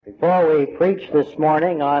Before we preach this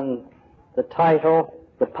morning on the title,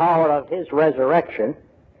 The Power of His Resurrection,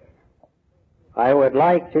 I would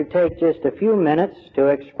like to take just a few minutes to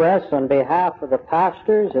express on behalf of the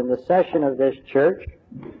pastors in the session of this church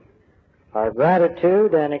our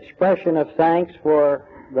gratitude and expression of thanks for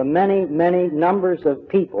the many, many numbers of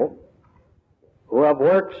people who have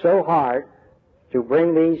worked so hard to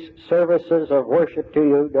bring these services of worship to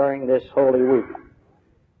you during this Holy Week.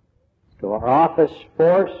 To our office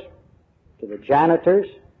force, to the janitors,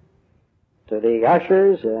 to the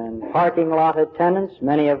ushers and parking lot attendants,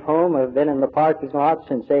 many of whom have been in the parking lot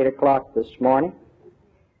since 8 o'clock this morning,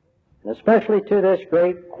 and especially to this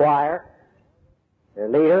great choir, their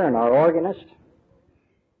leader and our organist.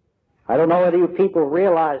 I don't know whether you people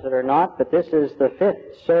realize it or not, but this is the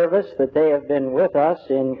 5th service that they have been with us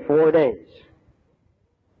in 4 days.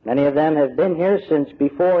 Many of them have been here since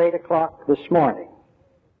before 8 o'clock this morning.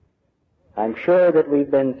 I'm sure that we've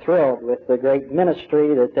been thrilled with the great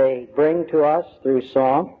ministry that they bring to us through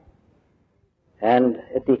song. And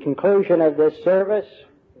at the conclusion of this service,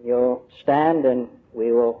 you'll stand and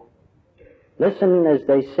we will listen as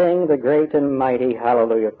they sing the great and mighty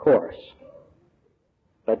Hallelujah chorus.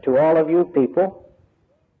 But to all of you people,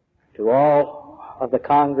 to all of the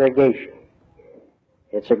congregation,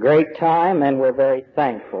 it's a great time, and we're very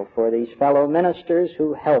thankful for these fellow ministers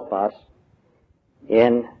who help us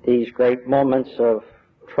in these great moments of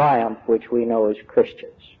triumph which we know as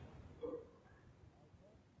Christians.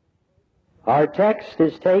 Our text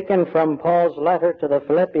is taken from Paul's letter to the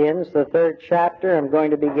Philippians, the 3rd chapter. I'm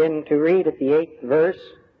going to begin to read at the 8th verse.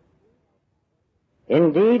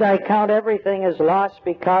 Indeed, I count everything as loss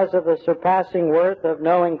because of the surpassing worth of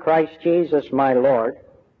knowing Christ Jesus my Lord.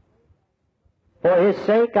 For his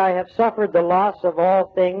sake I have suffered the loss of all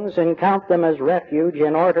things and count them as refuge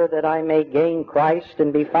in order that I may gain Christ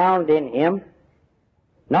and be found in him,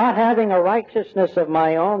 not having a righteousness of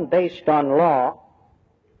my own based on law,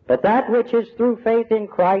 but that which is through faith in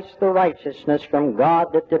Christ, the righteousness from God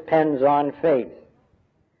that depends on faith,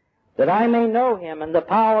 that I may know him and the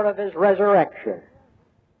power of his resurrection,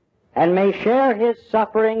 and may share his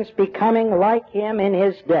sufferings, becoming like him in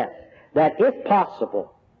his death, that if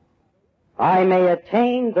possible I may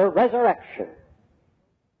attain the resurrection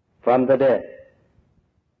from the dead.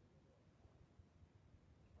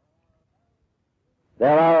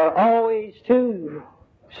 There are always 2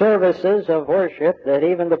 services of worship that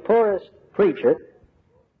even the poorest preacher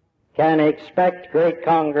can expect great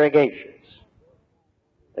congregations: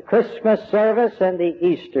 the Christmas service and the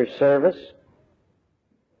Easter service.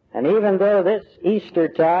 And even though this Easter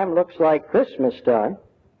time looks like Christmas time,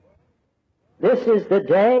 this is the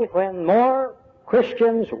day when more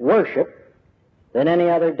Christians worship than any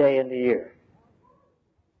other day in the year.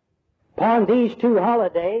 Upon these 2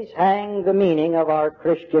 holidays hang the meaning of our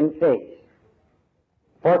Christian faith.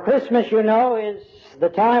 For Christmas, you know, is the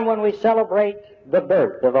time when we celebrate the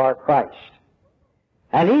birth of our Christ.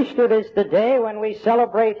 And Easter is the day when we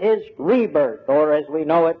celebrate his rebirth, or as we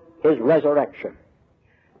know it, his resurrection.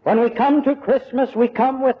 When we come to Christmas, we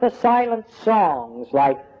come with the silent songs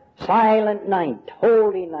like Silent Night,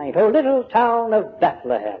 Holy Night, O little town of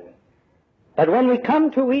Bethlehem. But when we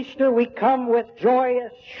come to Easter, we come with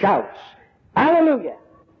joyous shouts. Hallelujah!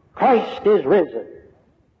 Christ is risen.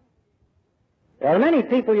 There are many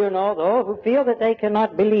people, you know, though, who feel that they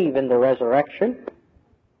cannot believe in the resurrection.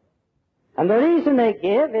 And the reason they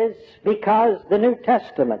give is because the New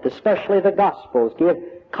Testament, especially the Gospels, give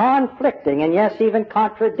conflicting and, yes, even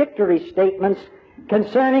contradictory statements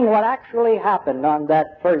concerning what actually happened on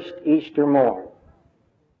that first Easter morn.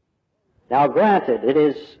 Now, granted, it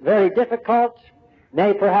is very difficult,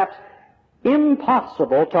 nay, perhaps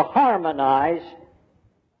impossible, to harmonize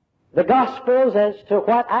the Gospels as to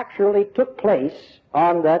what actually took place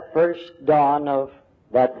on that first dawn of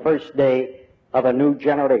that first day of a new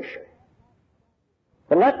generation.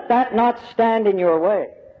 But let that not stand in your way,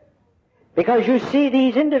 because you see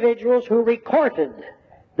these individuals who recorded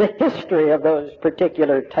the history of those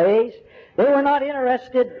particular days, they were not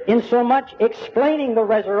interested in so much explaining the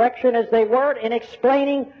resurrection as they were in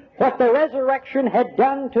explaining what the resurrection had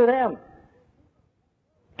done to them.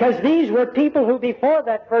 Because these were people who before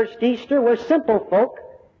that first Easter were simple folk,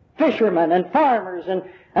 fishermen and farmers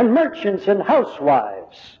and merchants and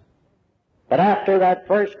housewives. But after that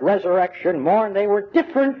first resurrection morn, they were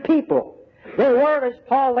different people. They were, as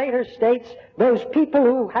Paul later states, those people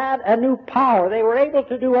who had a new power. They were able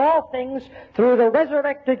to do all things through the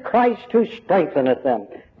resurrected Christ who strengtheneth them.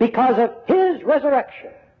 Because of his resurrection,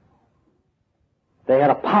 they had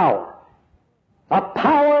a power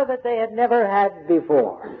that they had never had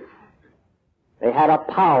before. They had a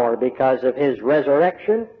power because of his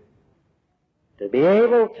resurrection to be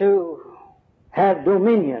able to have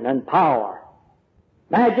dominion and power,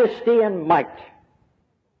 majesty and might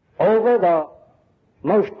over the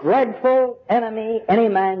most dreadful enemy any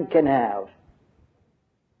man can have,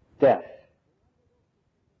 death.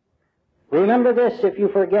 Remember this if you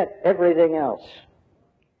forget everything else,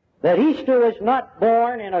 that Easter was not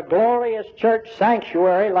born in a glorious church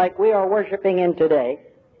sanctuary like we are worshiping in today.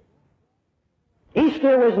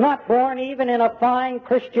 Easter was not born even in a fine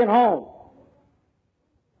Christian home.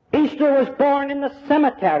 Easter was born in the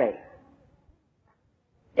cemetery.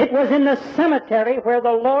 It was in the cemetery where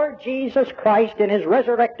the Lord Jesus Christ in His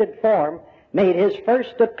resurrected form made His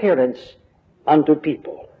first appearance unto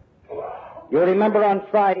people. You remember on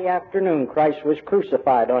Friday afternoon Christ was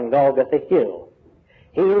crucified on Golgotha Hill.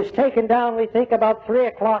 He was taken down, we think, about 3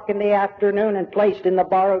 o'clock in the afternoon and placed in the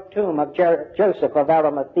borrowed tomb of Joseph of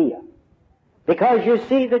Arimathea. Because, you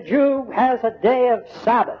see, the Jew has a day of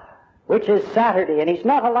Sabbath, which is Saturday, and he's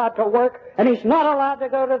not allowed to work, and he's not allowed to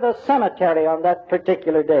go to the cemetery on that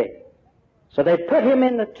particular day. So they put him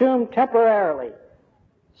in the tomb temporarily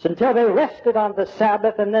until they rested on the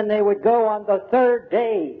Sabbath, and then they would go on the third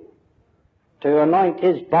day to anoint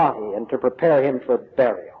his body and to prepare him for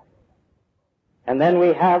burial. And then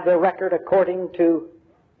we have the record according to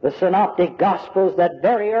the Synoptic Gospels that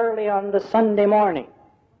very early on the Sunday morning,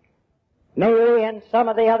 Mary and some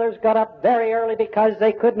of the others got up very early because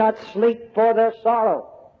they could not sleep for their sorrow.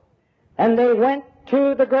 And they went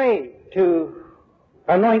to the grave to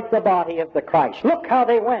anoint the body of the Christ. Look how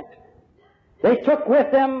they went. They took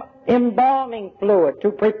with them embalming fluid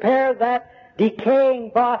to prepare that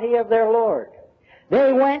decaying body of their Lord.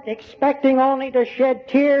 They went expecting only to shed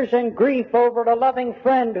tears and grief over a loving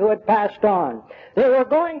friend who had passed on. They were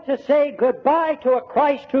going to say goodbye to a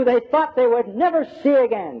Christ who they thought they would never see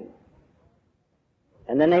again.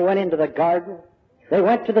 And then they went into the garden. They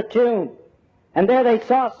went to the tomb. And there they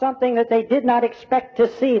saw something that they did not expect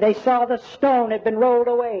to see. They saw the stone had been rolled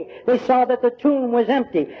away. They saw that the tomb was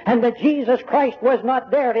empty and that Jesus Christ was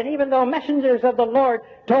not there. And even though messengers of the Lord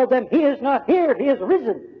told them, He is not here, He is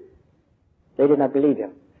risen, they did not believe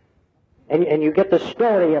Him. And you get the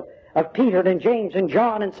story of Peter and James and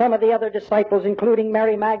John and some of the other disciples, including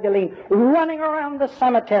Mary Magdalene, running around the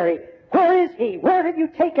cemetery. Where is He? Where have you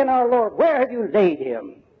taken our Lord? Where have you laid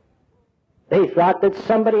Him? They thought that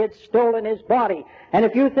somebody had stolen His body. And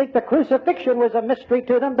if you think the crucifixion was a mystery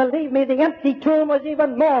to them, believe me, the empty tomb was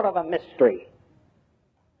even more of a mystery.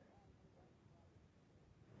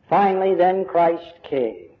 Finally, then, Christ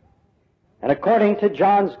came. And according to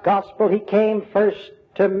John's Gospel, He came first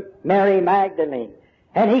to Mary Magdalene.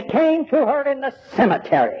 And He came to her in the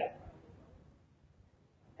cemetery.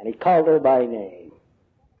 And He called her by name.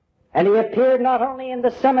 And He appeared not only in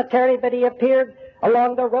the cemetery, but He appeared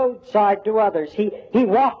along the roadside to others. He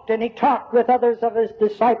walked and He talked with others of His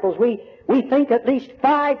disciples. We think at least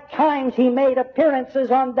 5 times He made appearances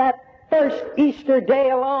on that first Easter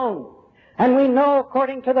day alone. And we know,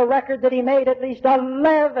 according to the record, that He made at least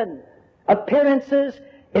 11 appearances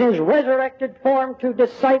in His resurrected form to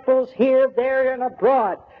disciples here, there, and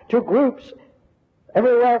abroad, to groups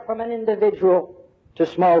everywhere from an individual to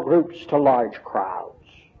small groups to large crowds.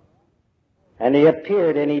 And He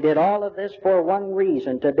appeared, and He did all of this for one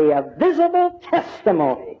reason, to be a visible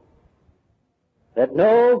testimony that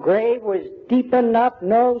no grave was deep enough,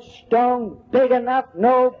 no stone big enough,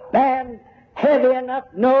 no band heavy enough,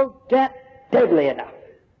 no death deadly enough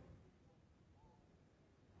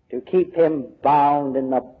to keep Him bound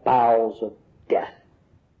in the bowels of death.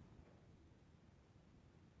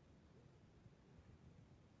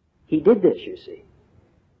 He did this, you see,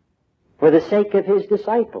 for the sake of His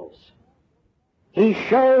disciples. He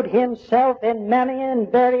showed Himself in many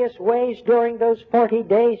and various ways during those 40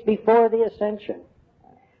 days before the ascension.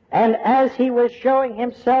 And as He was showing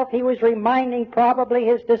Himself, He was reminding probably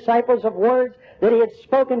His disciples of words that He had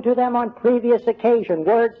spoken to them on previous occasions.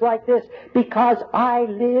 Words like this: because I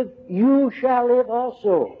live, you shall live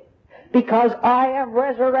also. Because I am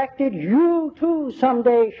resurrected, you too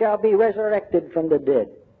someday shall be resurrected from the dead.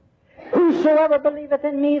 Whosoever believeth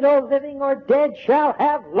in me, though living or dead, shall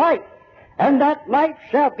have life. And that life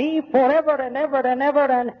shall be forever and ever and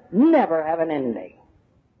ever and never have an ending.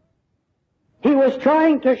 He was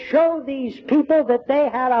trying to show these people that they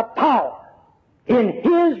had a power in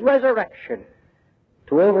His resurrection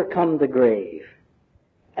to overcome the grave.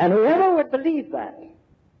 And whoever would believe that,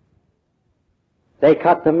 they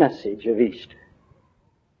caught the message of Easter.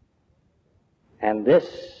 And this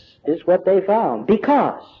is what they found.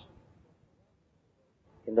 Because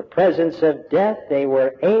in the presence of death, they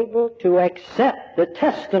were able to accept the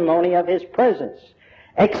testimony of His presence,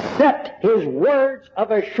 accept His words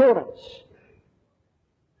of assurance,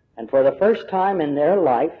 And for the first time in their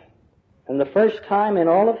life, and the first time in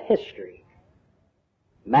all of history,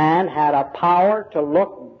 man had a power to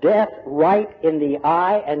look death right in the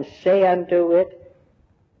eye and say unto it,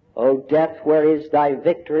 O death, where is thy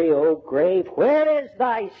victory? O grave, where is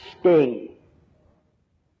thy sting?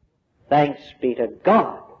 Thanks be to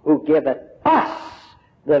God who giveth us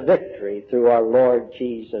the victory through our Lord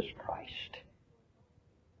Jesus Christ.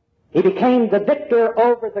 He became the victor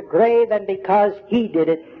over the grave, and because he did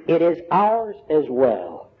it, it is ours as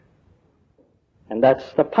well. And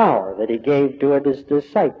that's the power that he gave to his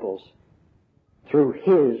disciples through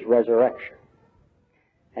his resurrection.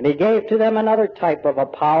 And he gave to them another type of a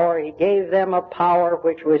power. He gave them a power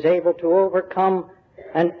which was able to overcome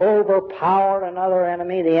and overpower another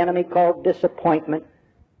enemy, the enemy called disappointment.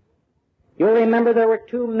 You'll remember there were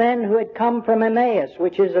two men who had come from Emmaus,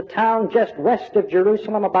 which is a town just west of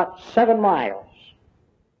Jerusalem, about 7 miles.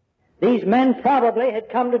 These men probably had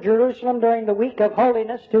come to Jerusalem during the week of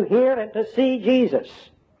holiness to hear and to see Jesus.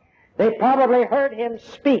 They probably heard him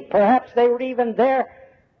speak. Perhaps they were even there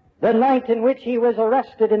the night in which he was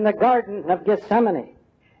arrested in the Garden of Gethsemane.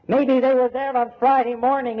 Maybe they were there on Friday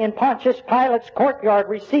morning in Pontius Pilate's courtyard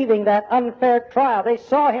receiving that unfair trial. They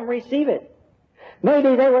saw him receive it.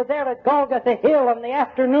 Maybe they were there at Golgotha Hill on the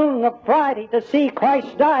afternoon of Friday to see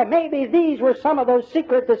Christ die. Maybe these were some of those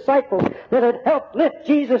secret disciples that had helped lift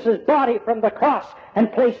Jesus' body from the cross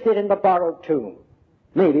and placed it in the borrowed tomb.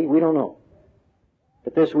 Maybe, we don't know.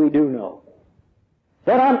 But this we do know.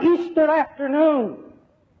 That on Easter afternoon,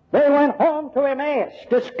 they went home to Emmaus,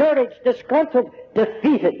 discouraged, disgruntled,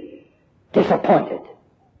 defeated, disappointed.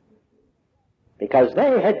 Because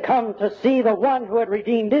they had come to see the one who had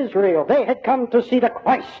redeemed Israel. They had come to see the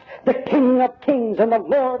Christ, the King of kings and the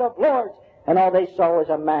Lord of lords. And all they saw was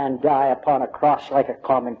a man die upon a cross like a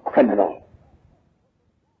common criminal.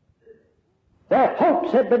 Their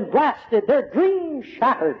hopes had been blasted, their dreams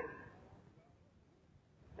shattered.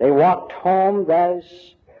 They walked home thus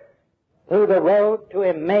through the road to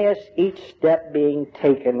Emmaus, each step being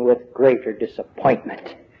taken with greater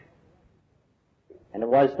disappointment. And it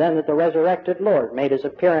was then that the resurrected Lord made his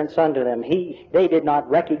appearance unto them. They did not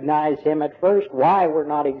recognize him at first. Why, we're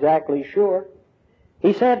not exactly sure.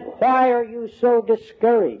 He said, "Why are you so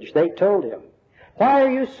discouraged?" They told him. "Why are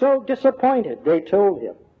you so disappointed?" They told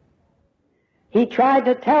him. He tried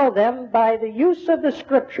to tell them by the use of the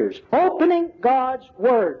Scriptures, opening God's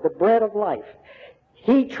Word, the bread of life.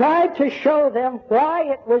 He tried to show them why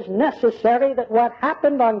it was necessary that what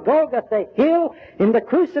happened on Golgotha Hill in the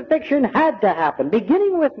crucifixion had to happen.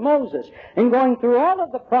 Beginning with Moses and going through all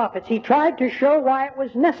of the prophets, he tried to show why it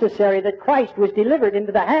was necessary that Christ was delivered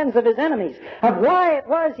into the hands of his enemies, of why it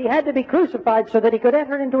was he had to be crucified so that he could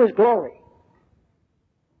enter into his glory.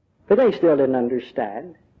 But they still didn't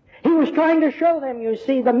understand. He was trying to show them, you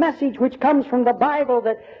see, the message which comes from the Bible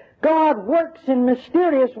that God works in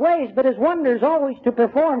mysterious ways, but his wonders always to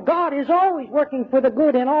perform. God is always working for the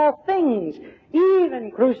good in all things,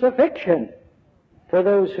 even crucifixion, for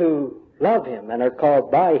those who love him and are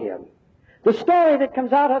called by him. The story that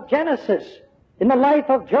comes out of Genesis in the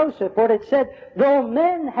life of Joseph, where it said, though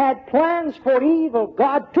men had plans for evil,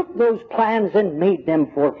 God took those plans and made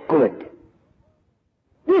them for good.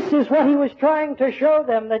 This is what he was trying to show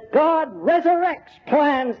them, that God resurrects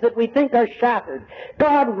plans that we think are shattered.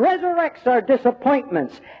 God resurrects our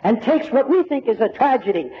disappointments and takes what we think is a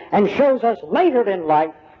tragedy and shows us later in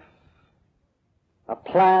life a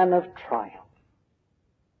plan of triumph.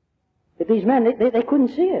 But these men, they couldn't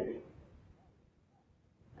see it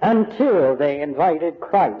until they invited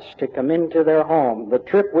Christ to come into their home. The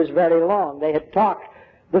trip was very long. They had talked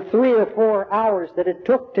the 3 or 4 hours that it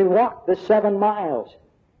took to walk the 7 miles.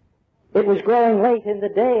 It was growing late in the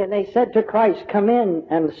day, and they said to Christ, "Come in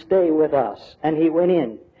and stay with us." And he went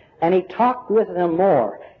in, and he talked with them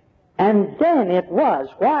more. And then it was,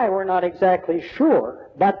 why we're not exactly sure,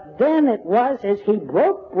 but then it was as he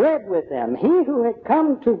broke bread with them. He who had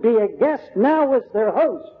come to be a guest now was their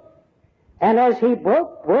host. And as he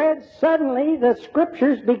broke bread, suddenly the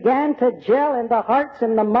Scriptures began to gel in the hearts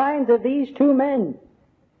and the minds of these two men.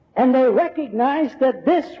 And they recognized that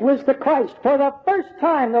this was the Christ. For the first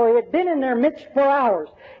time, though he had been in their midst for hours,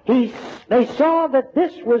 they saw that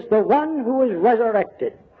this was the one who was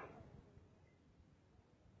resurrected.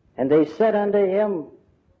 And they said unto him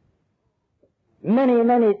many,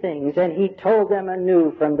 many things, and he told them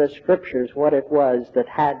anew from the Scriptures what it was that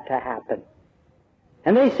had to happen.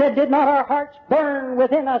 And they said, did not our hearts burn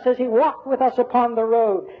within us as he walked with us upon the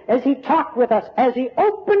road, as he talked with us, as he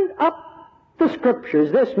opened up the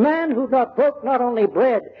Scriptures. This man who broke not only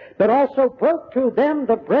bread, but also broke to them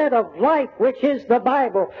the bread of life, which is the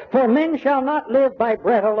Bible. For men shall not live by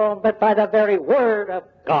bread alone, but by the very Word of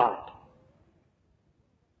God.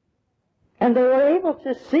 And they were able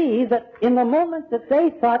to see that in the moment that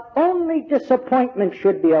they thought only disappointment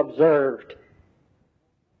should be observed,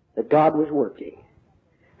 that God was working.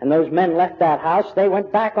 And those men left that house. They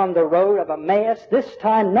went back on the road of Emmaus, this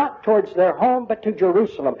time not towards their home, but to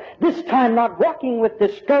Jerusalem. This time not walking with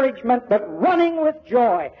discouragement, but running with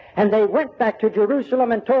joy. And they went back to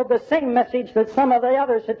Jerusalem and told the same message that some of the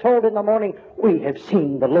others had told in the morning. We have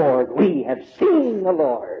seen the Lord. We have seen the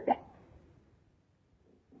Lord.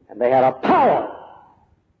 And they had a power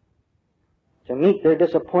to meet their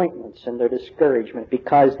disappointments and their discouragement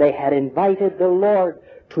because they had invited the Lord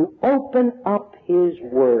to open up His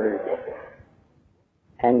Word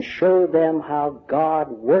and show them how God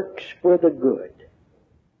works for the good,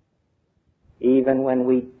 even when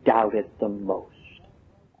we doubt it the most.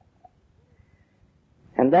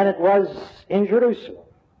 And then it was in Jerusalem,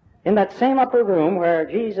 in that same upper room where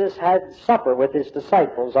Jesus had supper with His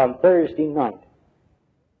disciples on Thursday night,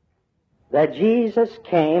 that Jesus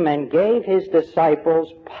came and gave His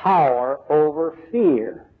disciples power over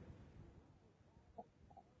fear.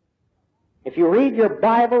 If you read your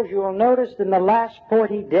Bibles, you will notice in the last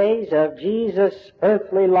 40 days of Jesus'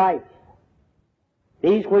 earthly life,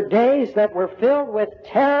 these were days that were filled with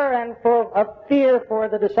terror and full of fear for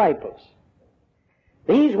the disciples.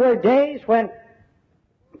 These were days when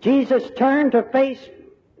Jesus turned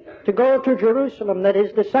to go to Jerusalem, that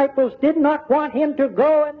His disciples did not want Him to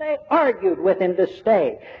go, and they argued with Him to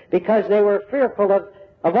stay because they were fearful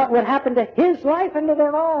of what would happen to His life and to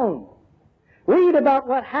their own. Read about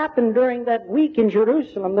what happened during that week in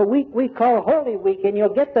Jerusalem, the week we call Holy Week, and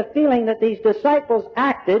you'll get the feeling that these disciples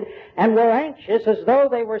acted and were anxious as though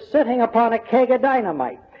they were sitting upon a keg of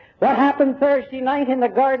dynamite. What happened Thursday night in the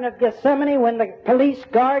Garden of Gethsemane when the police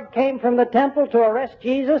guard came from the temple to arrest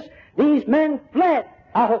Jesus? These men fled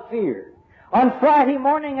out of fear. On Friday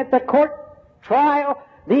morning at the court trial,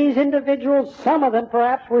 these individuals, some of them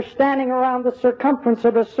perhaps, were standing around the circumference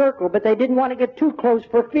of a circle, but they didn't want to get too close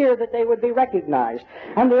for fear that they would be recognized.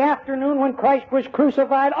 On the afternoon when Christ was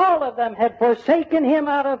crucified, all of them had forsaken Him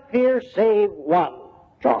out of fear, save one,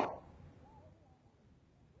 John.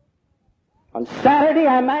 On Saturday,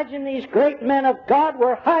 I imagine these great men of God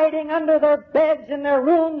were hiding under their beds in their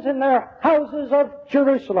rooms in their houses of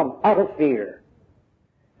Jerusalem out of fear.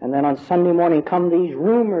 And then on Sunday morning come these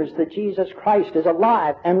rumors that Jesus Christ is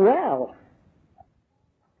alive and well.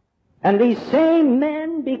 And these same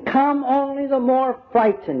men become only the more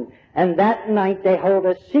frightened. And that night they hold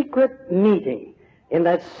a secret meeting in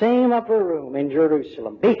that same upper room in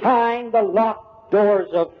Jerusalem, behind the locked doors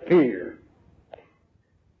of fear.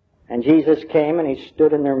 And Jesus came and He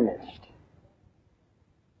stood in their midst.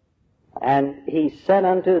 And He said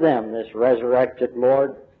unto them, this resurrected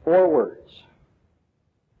Lord, 4 words.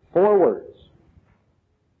 4 words.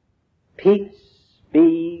 Peace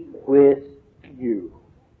be with you.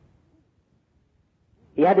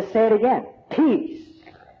 He had to say it again. Peace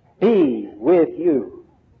be with you.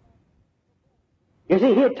 You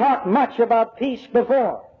see, He had talked much about peace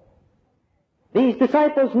before. These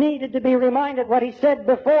disciples needed to be reminded what He said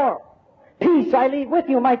before. Peace I leave with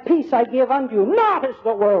you, my peace I give unto you. Not as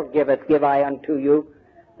the world giveth, give I unto you.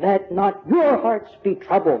 Let not your hearts be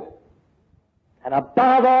troubled. And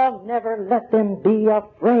above all, never let them be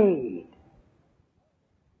afraid.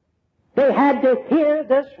 They had to hear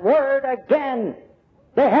this word again.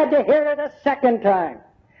 They had to hear it a second time.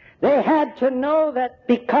 They had to know that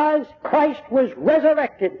because Christ was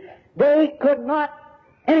resurrected, they could not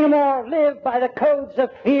anymore live by the codes of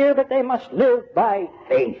fear, but they must live by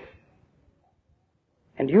faith.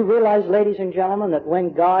 And you realize, ladies and gentlemen, that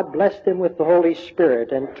when God blessed them with the Holy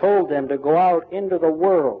Spirit and told them to go out into the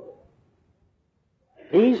world,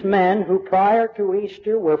 these men who prior to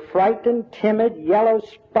Easter were frightened, timid,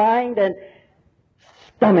 yellow-spined, and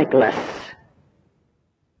stomachless,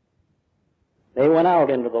 they went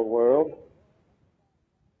out into the world.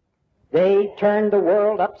 They turned the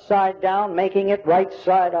world upside down, making it right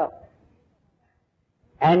side up.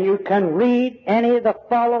 And you can read any of the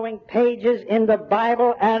following pages in the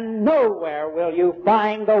Bible, and nowhere will you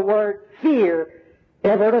find the word fear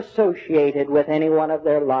ever associated with any one of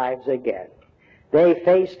their lives again. They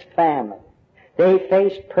faced famine. They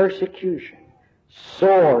faced persecution,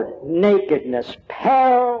 sword, nakedness,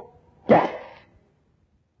 peril, death.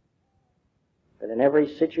 But in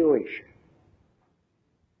every situation,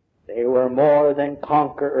 they were more than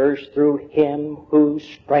conquerors through Him who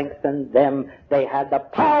strengthened them. They had the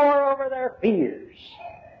power over their fears.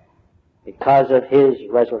 because of his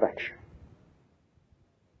resurrection.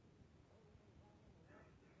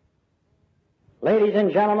 Ladies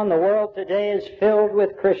and gentlemen, the world today is filled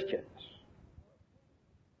with Christians.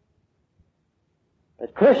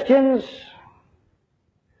 But Christians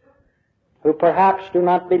who perhaps do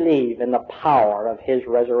not believe in the power of his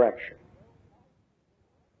resurrection.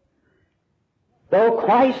 Though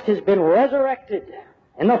Christ has been resurrected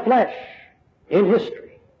in the flesh in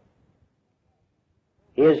history,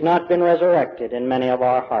 he has not been resurrected in many of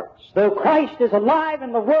our hearts. Though Christ is alive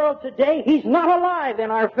in the world today, he's not alive in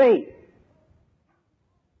our faith.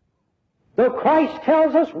 Though Christ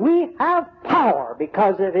tells us we have power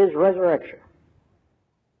because of his resurrection,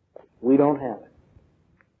 we don't have it.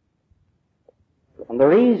 And the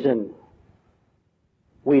reason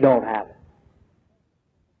we don't have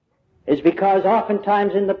it is because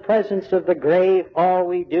oftentimes in the presence of the grave, all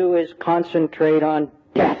we do is concentrate on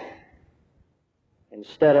death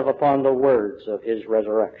instead of upon the words of his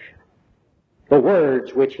resurrection. The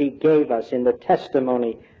words which he gave us in the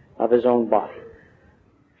testimony of his own body.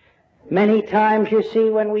 Many times, you see,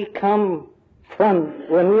 when we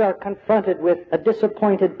are confronted with a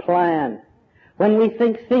disappointed plan, when we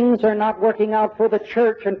think things are not working out for the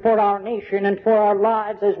church and for our nation and for our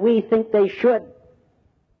lives as we think they should,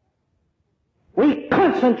 we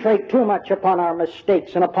concentrate too much upon our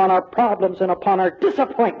mistakes and upon our problems and upon our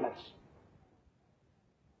disappointments.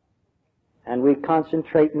 And we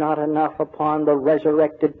concentrate not enough upon the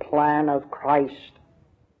resurrected plan of Christ.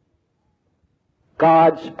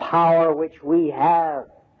 God's power which we have,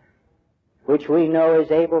 which we know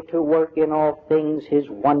is able to work in all things his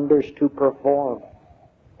wonders to perform.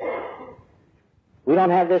 We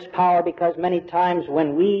don't have this power because many times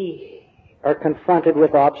when we are confronted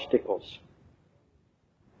with obstacles,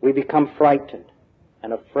 we become frightened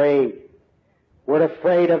and afraid. We're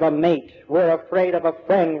afraid of a mate. We're afraid of a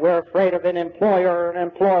friend. We're afraid of an employer or an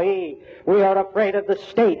employee. We are afraid of the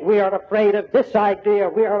state. We are afraid of this idea.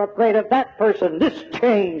 We are afraid of that person, this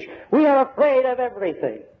change. We are afraid of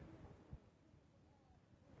everything.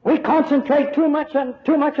 We concentrate too much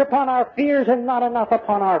upon our fears and not enough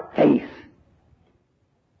upon our faith.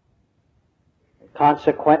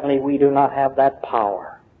 Consequently, we do not have that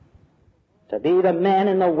power to be the men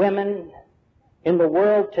and the women in the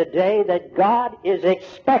world today that God is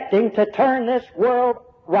expecting to turn this world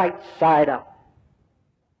right side up.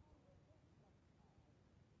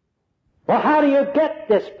 Well, how do you get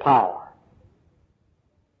this power?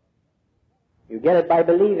 You get it by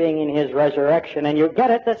believing in his resurrection, and you get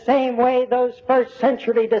it the same way those first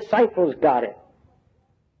century disciples got it.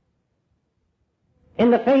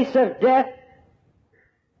 In the face of death,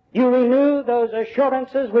 you renew those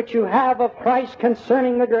assurances which you have of Christ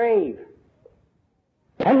concerning the grave.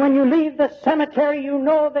 And when you leave the cemetery, you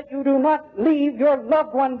know that you do not leave your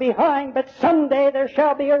loved one behind, but someday there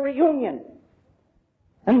shall be a reunion.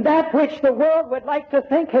 And that which the world would like to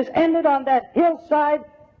think has ended on that hillside,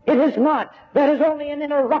 it is not. That is only an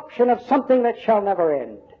interruption of something that shall never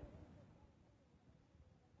end.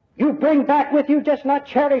 You bring back with you just not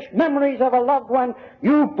cherished memories of a loved one.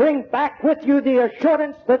 You bring back with you the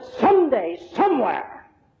assurance that someday, somewhere,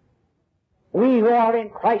 we who are in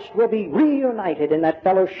Christ will be reunited in that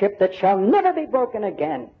fellowship that shall never be broken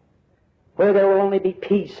again, where there will only be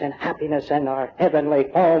peace and happiness in our heavenly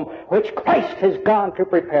home, which Christ has gone to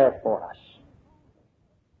prepare for us.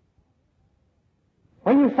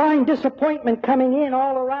 When you find disappointment coming in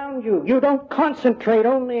all around you, you don't concentrate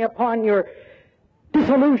only upon your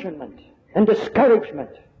disillusionment and discouragement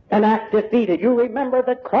and act defeated. You remember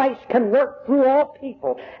that Christ can work through all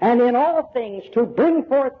people and in all things to bring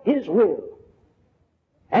forth his will.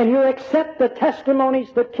 And you accept the testimonies,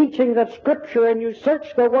 the teachings of Scripture, and you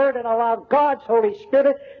search the Word and allow God's Holy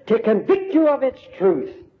Spirit to convict you of its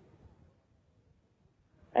truth.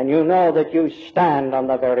 And you know that you stand on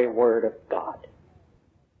the very Word of God.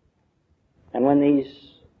 And when these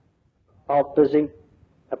opposing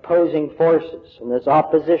forces and this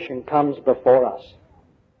opposition comes before us,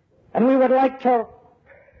 and we would like to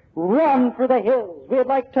run for the hills, we'd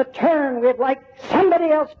like to turn, we'd like somebody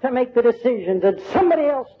else to make the decisions and somebody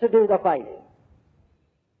else to do the fighting,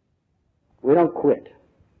 we don't quit.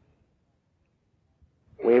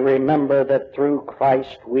 We remember that through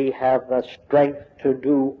Christ we have the strength to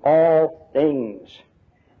do all things.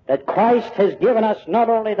 That Christ has given us not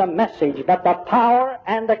only the message, but the power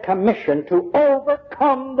and the commission to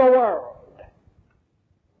overcome the world.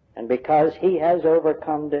 And because he has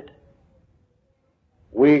overcome it,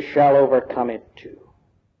 we shall overcome it too.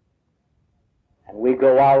 And we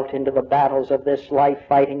go out into the battles of this life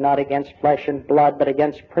fighting not against flesh and blood, but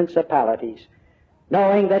against principalities,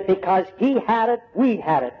 knowing that because he had it, we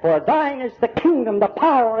had it. For thine is the kingdom, the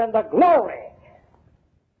power, and the glory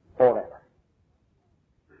forever.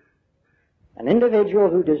 An individual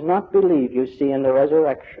who does not believe, you see, in the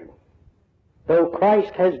resurrection, though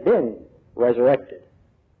Christ has been resurrected,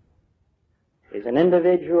 is an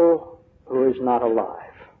individual who is not alive.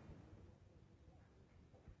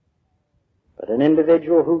 But an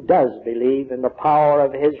individual who does believe in the power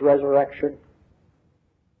of his resurrection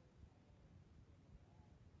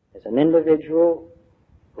is an individual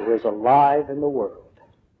who is alive in the world.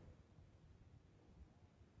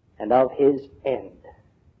 And of his end,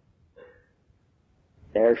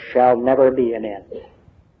 there shall never be an end.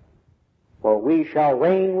 For we shall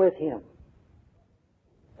reign with him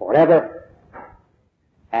forever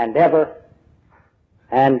and ever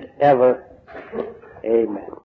and ever. Amen.